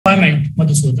requirement,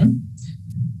 Madhusudan.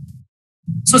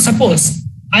 So suppose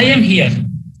I am here.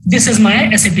 This is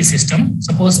my SAP system.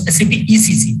 Suppose SAP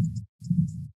ECC.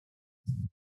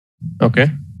 Okay.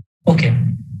 Okay.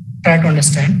 Try to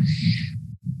understand.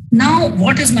 Now,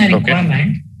 what is my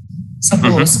requirement?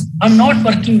 Suppose I'm not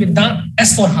working with the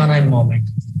S/4HANA environment.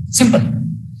 Simple.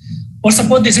 Or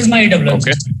suppose this is my EWM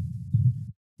system.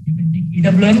 You can take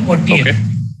EWM or TM.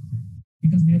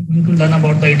 Because we are going to learn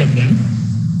about the EWM.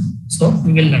 So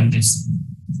we will learn this.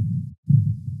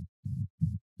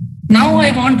 Now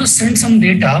I want to send some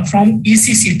data from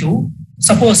ECC to,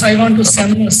 suppose I want to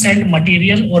send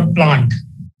material or plant.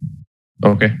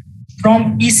 Okay.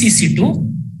 From ECC to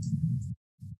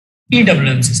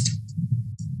EWM system.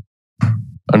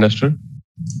 Understood.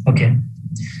 Okay.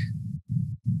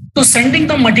 So sending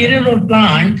the material or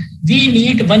plant, we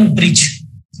need one bridge.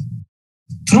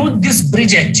 Through this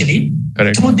bridge actually,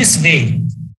 through this way.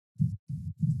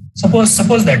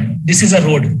 Suppose that this is a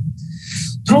road.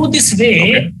 Through this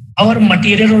way, our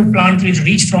material or plant will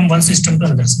reach from one system to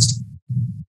another system.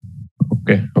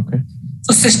 Okay.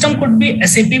 So system could be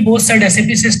SAP, both side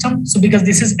SAP system. So because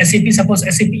this is SAP, suppose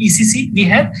SAP ECC we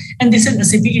have, and this is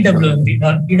SAP EWM,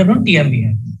 EWM TM we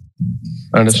have.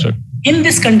 Understood. So in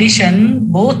this condition,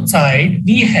 both side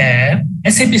we have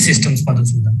SAP systems,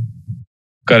 Madhusudan.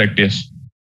 Correct, yes.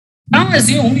 Now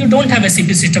assume you don't have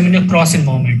SAP system in your cross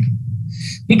environment.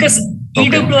 Because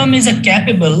EWM is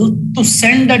capable to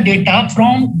send the data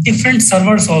from different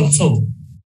servers also.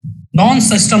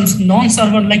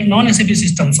 Non-server like non-SAP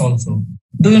systems also.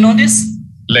 Do you know this?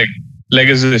 Like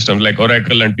legacy systems like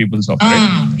Oracle and PeopleSoft,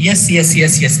 right? Yes.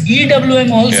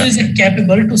 EWM also is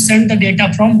capable to send the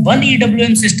data from one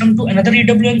EWM system to another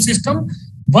EWM system,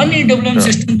 one EWM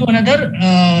system to another,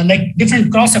 like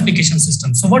different cross-application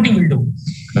systems. So what you will do?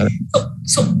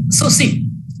 So see,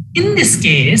 in this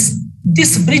case,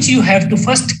 this bridge you have to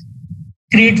first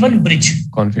create one bridge.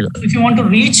 Configure. So if you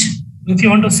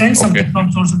want to send something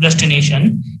from source to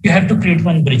destination, you have to create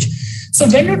one bridge. So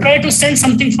when you try to send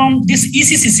something from this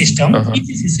ECC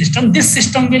system, this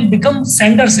system will become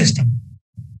sender system.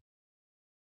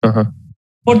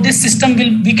 Or this system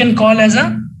we can call as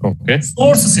a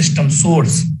source system,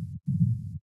 source.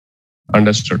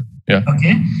 Understood. Yeah.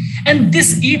 Okay. And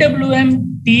this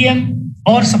EWM, TM,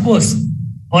 or suppose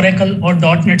Oracle or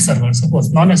 .NET server, suppose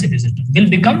non-SAP system, will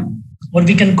become, or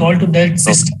we can call to that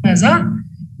system as a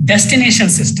destination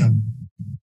system.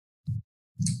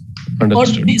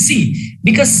 Understood. Or see,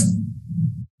 because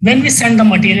when we send the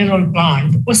material or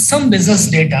plant or some business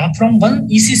data from one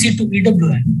ECC to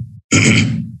EWM,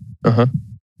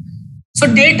 so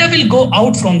data will go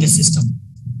out from the system.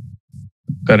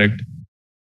 Correct.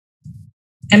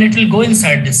 And it will go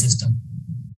inside the system.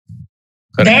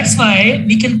 Correct. That's why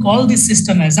we can call this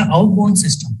system as an outbound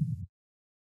system.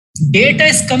 Data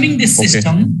is coming this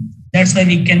system. That's why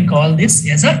we can call this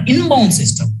as an inbound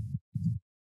system.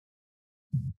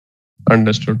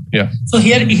 Understood. Yeah. So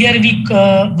here we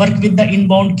work with the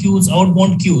inbound queues,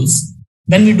 outbound queues.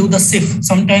 When we do the SIF,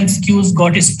 sometimes queues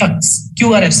got stuck.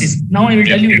 QRFCs. Now I will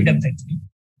tell you in depth actually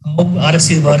how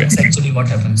RFC works actually. What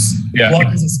happens? Yeah.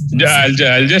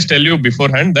 I'll just tell you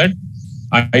beforehand that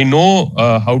I know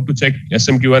how to check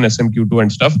SMQ1, SMQ2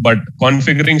 and stuff, but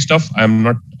configuring stuff, I'm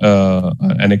not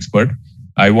an expert.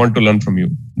 I want to learn from you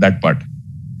that part.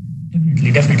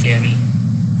 Definitely, I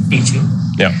will teach you.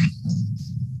 Yeah.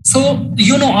 So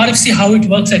you know RFC, how it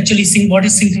works actually. What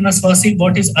is synchronous RFC?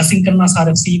 What is asynchronous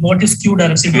RFC? What is queued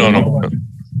RFC?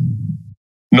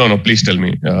 No. Please tell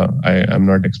me. I am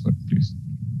not expert. Please.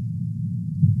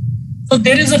 So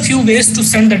there is a few ways to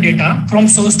send the data from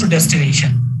source to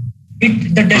destination.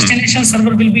 The destination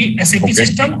server will be SAP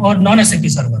system or non-SAP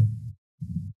server.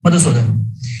 Madhusudan.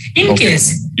 In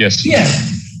case, here,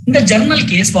 in the general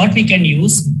case, what we can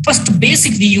use, first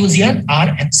basic we use here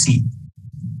RFC.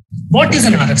 What is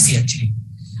an RFC actually?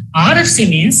 RFC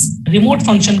means remote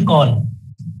function call.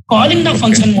 Calling the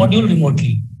function module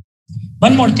remotely.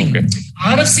 One more thing.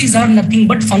 RFCs are nothing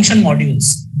but function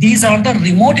modules. These are the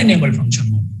remote enabled function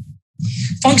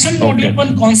module. Function module,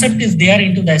 one concept is there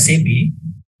into the SAP.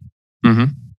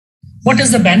 What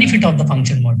is the benefit of the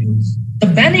function modules? The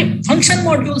function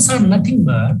modules are nothing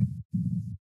but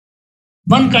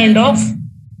one kind of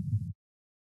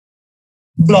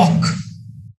block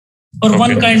or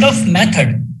one kind of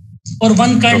method or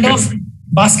one kind of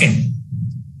basket.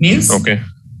 Means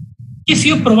if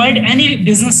you provide any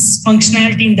business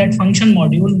functionality in that function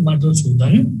module,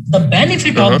 Madhusudan, the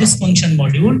benefit of this function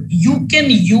module, you can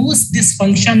use this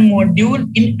function module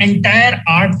in entire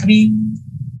R3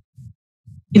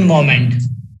 environment,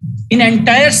 in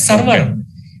entire server.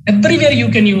 Everywhere you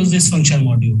can use these function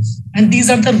modules. And these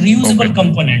are the reusable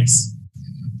components.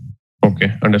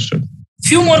 Okay, understood.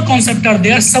 Few more concepts are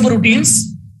there. Subroutines.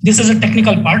 This is a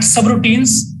technical part.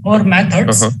 Subroutines or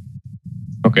methods.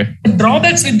 Okay. The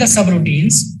drawbacks with the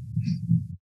subroutines.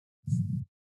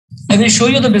 I will show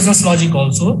you the business logic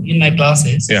also in my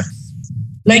classes. Yeah.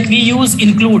 Like we use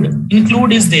include.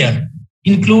 Include is there.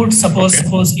 Include,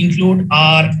 suppose include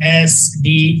R, S,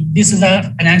 D. This is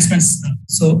the enhancements.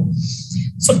 So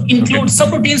include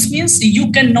subroutines means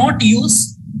you cannot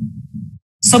use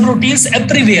subroutines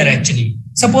everywhere actually.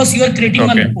 Suppose you are creating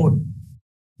one report.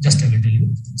 Just I will tell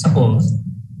you. Suppose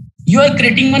you are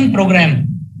creating one program.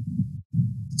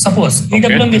 Suppose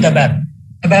EWM with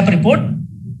ABAP report,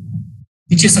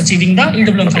 which is achieving the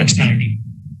EWM functionality.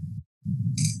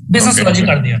 Business logic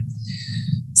are there.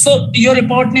 So your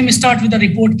report name start with the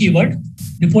report keyword.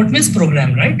 Report means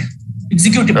program, right?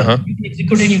 Executable. You can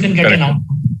execute and you can get an output.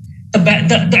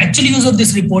 The actual use of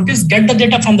this report is get the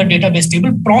data from the database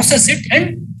table, process it,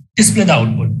 and display the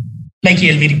output. Like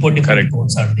ELV report, different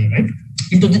reports are there, right?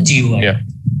 Into the GUI,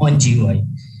 on GUI.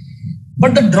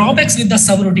 But the drawbacks with the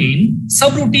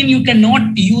subroutine you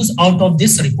cannot use out of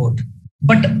this report.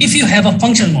 But if you have a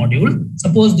function module,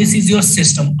 suppose this is your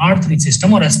system, R3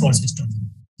 system or S4 system.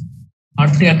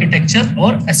 R3 architecture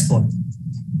or S4.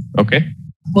 Okay.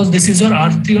 Suppose this is your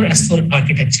R3 or S4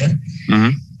 architecture.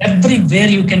 Everywhere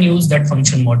you can use that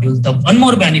function module. The one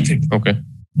more benefit.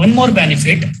 One more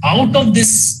benefit out of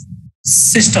this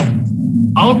system,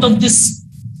 out of this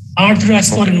R3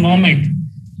 S4 environment,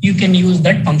 you can use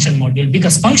that function module,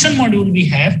 because function module we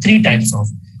have three types of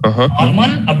normal,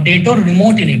 update, or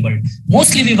remote enabled.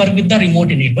 Mostly we work with the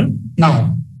remote enabled.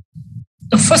 Now,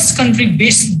 the first config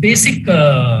basic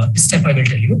step I will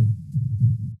tell you.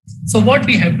 So what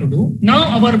we have to do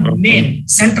now, our main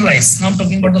centralized. Now I'm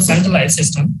talking about the centralized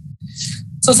system.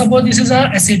 So suppose this is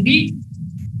a SAP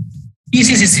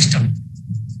ECC system.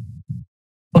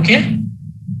 Okay.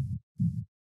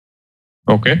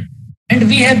 And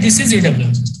we have this is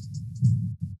EWM system.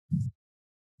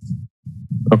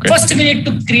 First, we need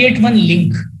to create one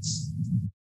link.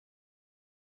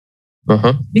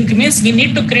 Link means we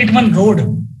need to create one road,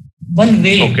 one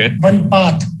way, one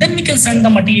path. Then we can send the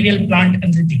material, plant,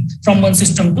 everything from one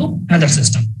system to another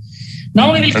system.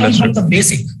 Now we will come from the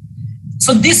basic.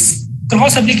 So this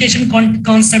cross-application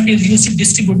concept is used to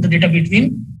distribute the data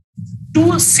between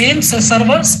two same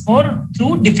servers or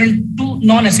through different two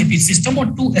non-SAP system or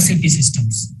two SAP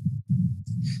systems.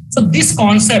 So this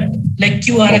concept like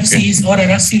QRFCs or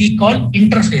RFC we call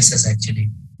interfaces actually.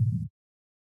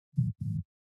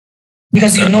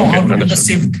 Because you know how to do the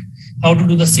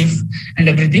shift, and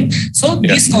everything. So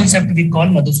this concept we call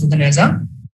Madhusudan as a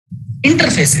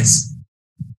interfaces.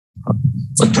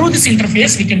 So through this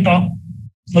interface we can talk,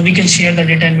 or we can share the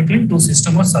data in between two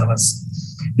systems or servers.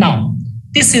 Now,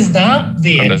 this is the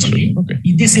way actually.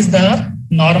 This is the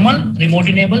normal, remote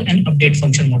enable, and update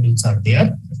function modules are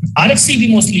there. RFC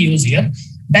we mostly use here.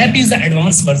 BAP is the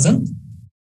advanced version.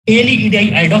 ALE,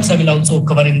 EDI, IDOCs I will also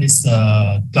cover in this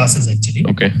classes actually.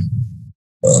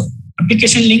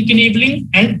 Application link enabling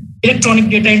and electronic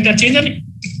data interchange and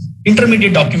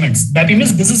intermediate documents. BAP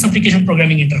means business application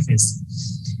programming interface.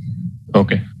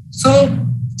 So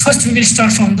first we will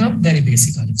start from the very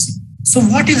basic RFC. So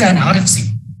what is an RFC?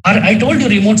 I told you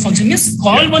remote function means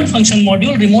call one function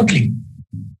module remotely.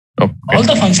 All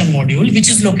the function module which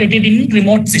is located in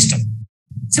remote system.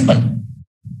 Simple.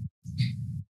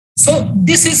 So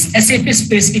this is SAP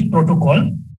specific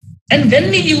protocol. And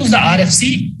when we use the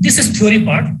RFC, this is theory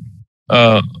part.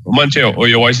 Manche, your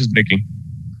voice is breaking.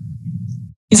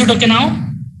 Is it okay now?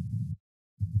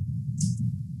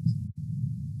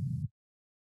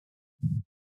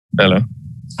 Hello.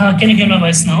 Can you hear my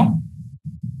voice now?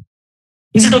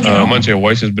 Is it okay now? Manche, your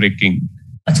voice is breaking.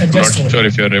 Achha, I'm not sure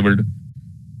if you're able to.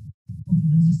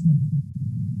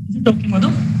 Is it okay, Madhu?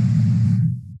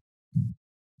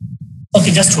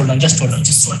 Okay, just hold on.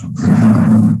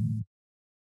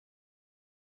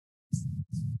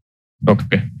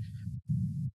 Okay.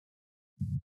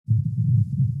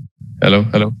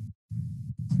 Hello.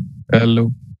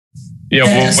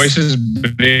 Yeah, voice is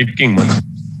breaking, man.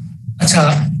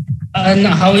 Achha, and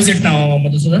how is it now,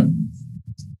 Madhusudan?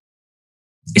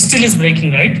 It still is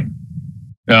breaking, right?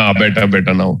 Yeah,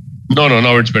 better now. No,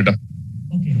 now it's better.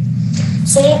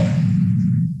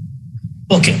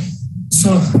 Okay.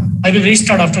 So I will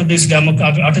restart after this demo.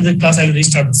 After the class, I will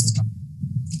restart the system.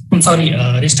 I'm sorry,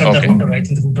 restart the router. I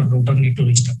think the router need to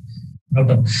restart.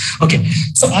 Router. Okay.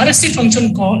 So RFC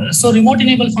function call. So remote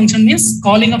enable function means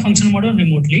calling a function module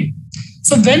remotely.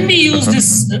 So when we use this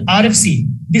RFC,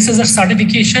 this is a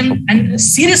certification, and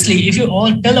seriously, if you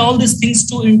all tell all these things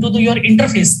into your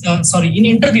interface, in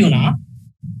interview na,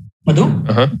 Madhu,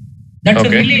 that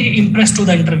will really impress to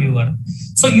the interviewer.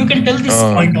 So you can tell this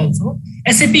point also.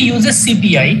 SAP uses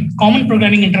CPI, Common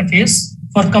Programming Interface,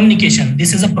 for communication.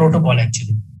 This is a protocol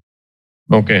actually.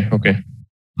 Okay.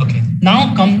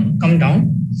 Now come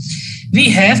down. We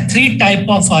have 3 types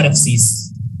of RFCs.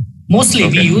 Mostly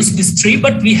we use these 3,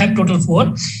 but we have total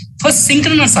 4. First,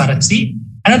 synchronous RFC.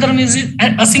 Another one is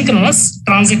asynchronous,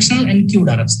 transactional, and queued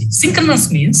RFC.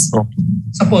 Synchronous means,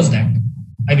 suppose that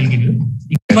I will give you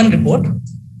one report,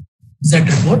 Z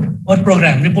report, or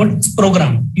program. Report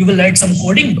program. You will write some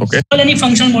coding. Any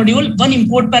functional module, one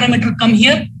import parameter come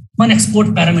here, one export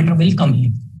parameter will come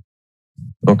here.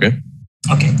 Okay.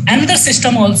 Another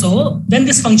system also, when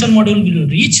this function module will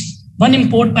reach, one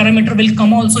import parameter will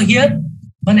come also here,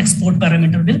 one export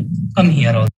parameter will come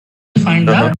here also. Find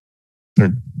out.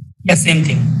 Yeah, same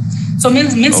thing. So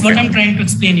means what I'm trying to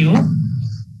explain you.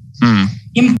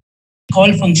 Import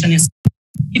call function is,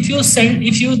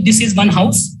 this is one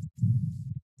house,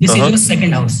 this is your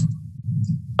second house.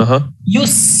 You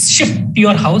shift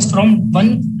your house from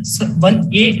one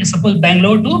A, suppose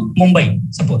Bangalore to Mumbai,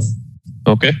 suppose.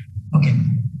 Okay.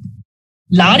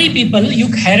 Lorry people, you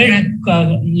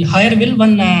hire will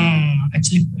one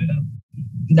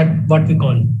that what we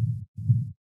call.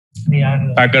 They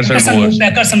are Packers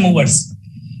and movers.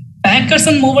 Packers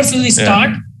and movers will start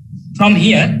from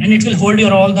here, and it will hold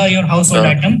all your household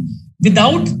item.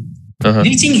 Without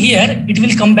reaching here, it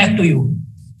will come back to you.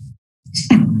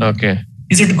 Okay.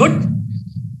 Is it good?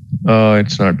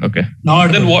 It's not. Okay.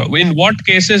 Then in what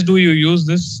cases do you use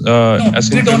this?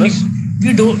 Asynchronous?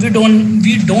 We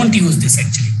don't use this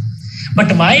actually.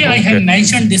 But why I have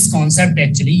mentioned this concept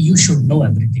actually, you should know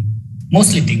everything.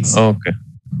 Mostly things.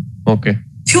 Okay.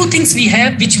 Few things we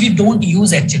have which we don't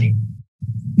use actually,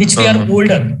 which we are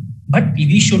older, but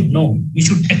we should know. We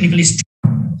should technically.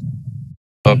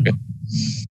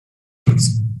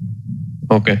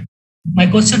 Okay. My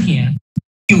question here,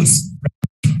 use.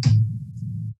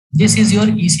 This is your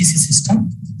ECC system.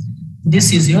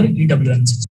 This is your EWM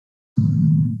system.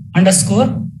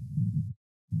 Underscore.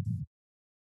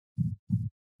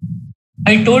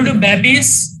 I told you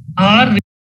BAPIs are,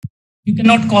 you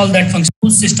cannot call that function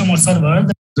system or server.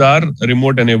 These are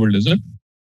remote enabled, is it?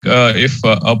 If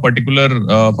a particular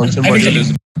function module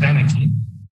is. Actually.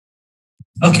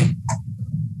 Okay.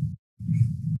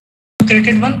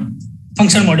 Created one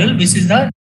function module. This is the,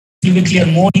 to be clear,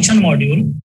 more function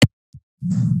module.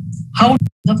 How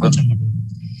the function module?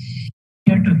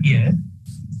 Here to here.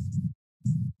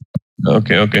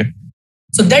 Okay.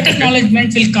 So that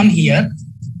acknowledgement will come here.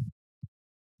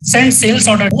 Send sales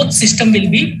order. Both system will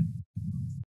be